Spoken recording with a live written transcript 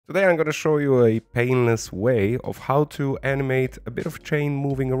Today I'm going to show you a painless way of how to animate a bit of chain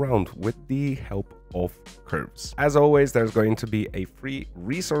moving around with the help of curves. As always, there's going to be a free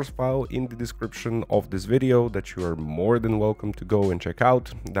resource file in the description of this video that you are more than welcome to go and check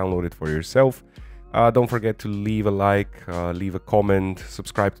out, download it for yourself. Don't forget to leave a like, leave a comment,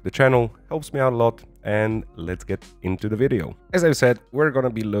 subscribe to the channel, helps me out a lot, and let's get into the video. As I said, we're going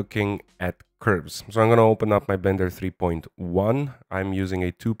to be looking at curves. So I'm going to open up my Blender 3.1. I'm using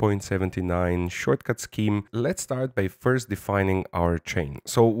a 2.79 shortcut scheme. Let's start by first defining our chain.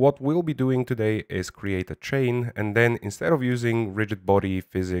 So what we'll be doing today is create a chain, and then instead of using rigid body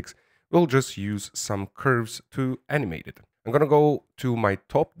physics, we'll just use some curves to animate it. I'm going to go to my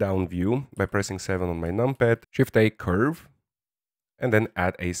top-down view by pressing 7 on my numpad, shift a curve, and then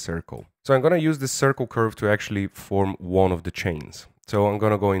add a circle. So I'm going to use this circle curve to actually form one of the chains. So I'm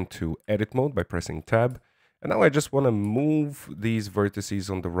going to go into edit mode by pressing tab. And now I just want to move these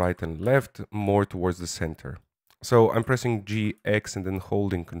vertices on the right and left more towards the center. So I'm pressing GX and then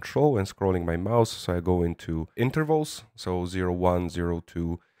holding control and scrolling my mouse. So I go into intervals. So 0, 1, 0,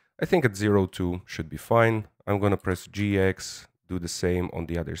 2. I think at 0, 2 should be fine. I'm going to press GX, do the same on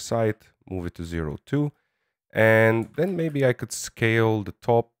the other side, move it to 0, 2. And then maybe I could scale the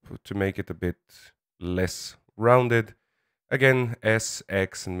top to make it a bit less rounded. Again, S,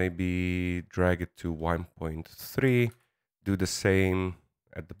 X, and maybe drag it to 1.3. Do the same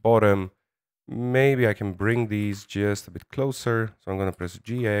at the bottom. Maybe I can bring these just a bit closer. So I'm going to press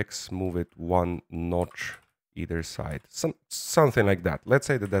GX, move it one notch either side, something like that. Let's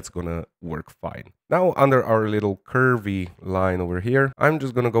say that that's gonna work fine. Now under our little curvy line over here, I'm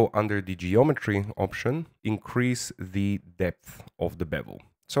just gonna go under the geometry option, increase the depth of the bevel.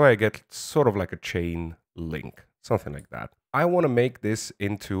 So I get sort of like a chain link, something like that. I want to make this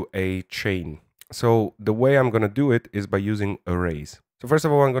into a chain. So the way I'm gonna do it is by using arrays. So first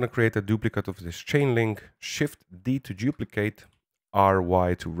of all, I'm gonna create a duplicate of this chain link, Shift D to duplicate,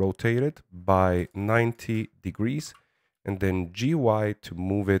 RY to rotate it by 90 degrees, and then GY to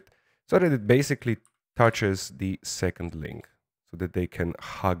move it so that it basically touches the second link so that they can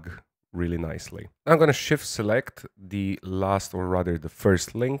hug really nicely. I'm going to shift select the last, or rather the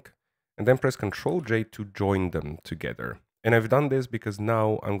first link, and then press Ctrl J to join them together. And I've done this because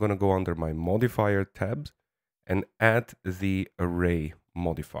now I'm going to go under my modifier tabs and add the array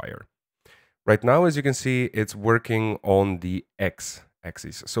modifier. Right now, as you can see, it's working on the X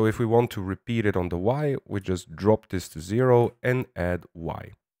axis. So if we want to repeat it on the Y, we just drop this to 0 and add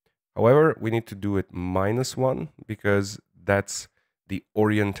Y. However, we need to do it -1 because that's the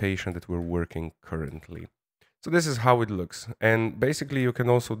orientation that we're working currently. So this is how it looks. And basically, you can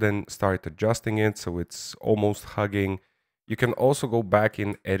also then start adjusting it so it's almost hugging. You can also go back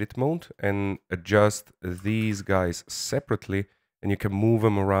in edit mode and adjust these guys separately, and you can move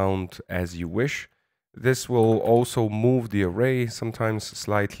them around as you wish. This will also move the array sometimes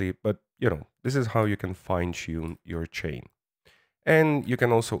slightly, but this is how you can fine-tune your chain. And you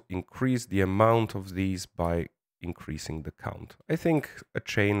can also increase the amount of these by increasing the count. I think a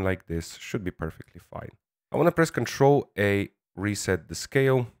chain like this should be perfectly fine. I want to press Ctrl A, reset the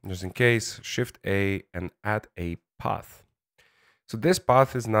scale, just in case, Shift A, and add a path. So this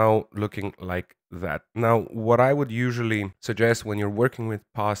path is now looking like that. Now, what I would usually suggest when you're working with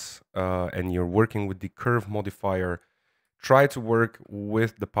paths and you're working with the curve modifier, try to work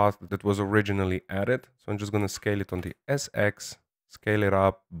with the path that was originally added. So I'm just going to scale it on the SX, scale it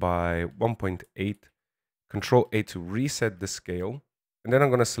up by 1.8, Control A to reset the scale. And then I'm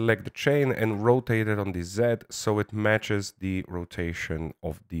going to select the chain and rotate it on the Z so it matches the rotation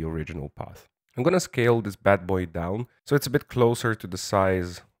of the original path. I'm going to scale this bad boy down so it's a bit closer to the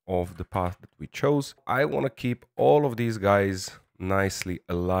size of the path that we chose. I want to keep all of these guys nicely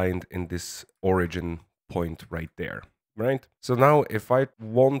aligned in this origin point right there, right? So now if I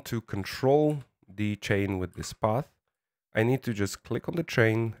want to control the chain with this path, I need to just click on the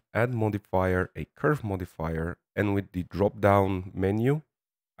chain, add modifier, a curve modifier, and with the drop-down menu,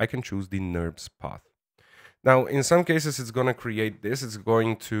 I can choose the NURBS path. Now, in some cases, it's going to create this. It's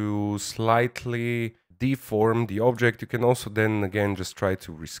going to slightly deform the object. You can also then, again, just try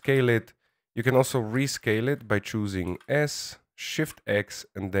to rescale it. You can also rescale it by choosing S, Shift X,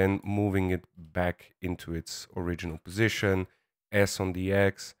 and then moving it back into its original position, S on the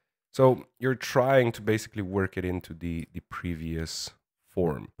X. So you're trying to basically work it into the previous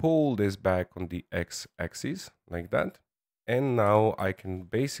form. Pull this back on the X axis like that. And now I can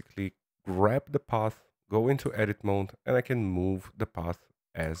basically grab the path, go into edit mode, and I can move the path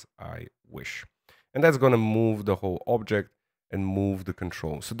as I wish. And that's going to move the whole object and move the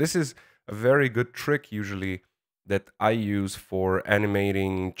control. So this is a very good trick usually that I use for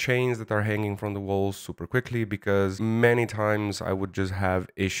animating chains that are hanging from the walls super quickly, because many times I would just have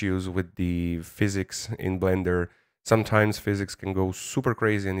issues with the physics in Blender. Sometimes physics can go super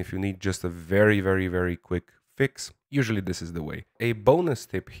crazy, and if you need just a very quick fix, usually this is the way. A bonus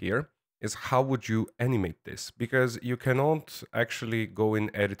tip here is how would you animate this, because you cannot actually go in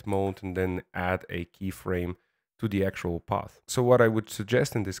edit mode and then add a keyframe to the actual path. So what I would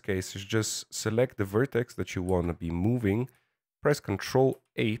suggest in this case is just select the vertex that you want to be moving, press Ctrl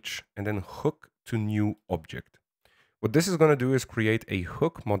H, and then hook to new object. What this is going to do is create a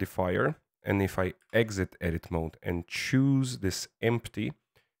hook modifier, and if I exit edit mode and choose this empty,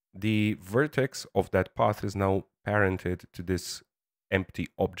 the vertex of that path is now parented to this empty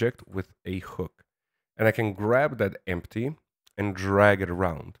object with a hook. And I can grab that empty and drag it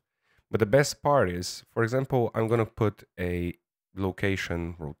around. But the best part is, for example, I'm going to put a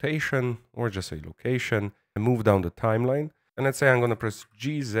location rotation, or just a location, and move down the timeline. And let's say I'm going to press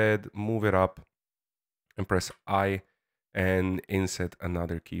GZ, move it up, and press I, and insert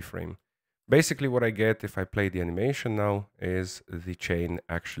another keyframe. Basically what I get if I play the animation now is the chain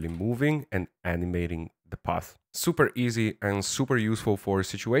actually moving and animating the path. Super easy and super useful for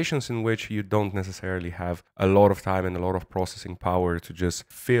situations in which you don't necessarily have a lot of time and a lot of processing power to just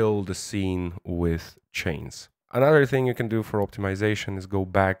fill the scene with chains. Another thing you can do for optimization is go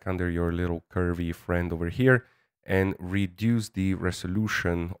back under your little curvy friend over here and reduce the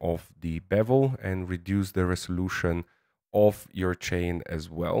resolution of the bevel and reduce the resolution of your chain as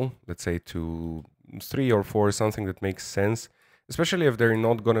well. Let's say to 3 or 4, something that makes sense, especially if they're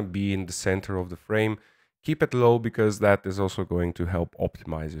not going to be in the center of the frame. Keep it low, because that is also going to help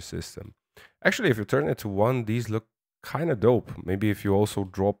optimize your system. Actually, if you turn it to 1, these look kind of dope. Maybe if you also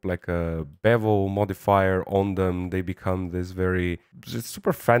drop like a bevel modifier on them, they become this very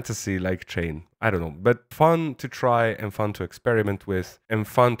super fantasy-like chain. I don't know, but fun to try and fun to experiment with and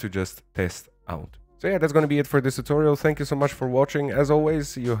fun to just test out. So yeah, that's going to be it for this tutorial. Thank you so much for watching. As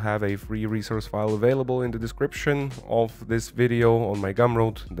always, you have a free resource file available in the description of this video on my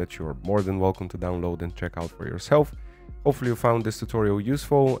Gumroad that you're more than welcome to download and check out for yourself. Hopefully you found this tutorial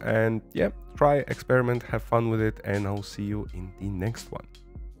useful, and yeah, try, experiment, have fun with it, and I'll see you in the next one.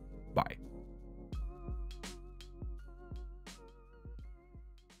 Bye.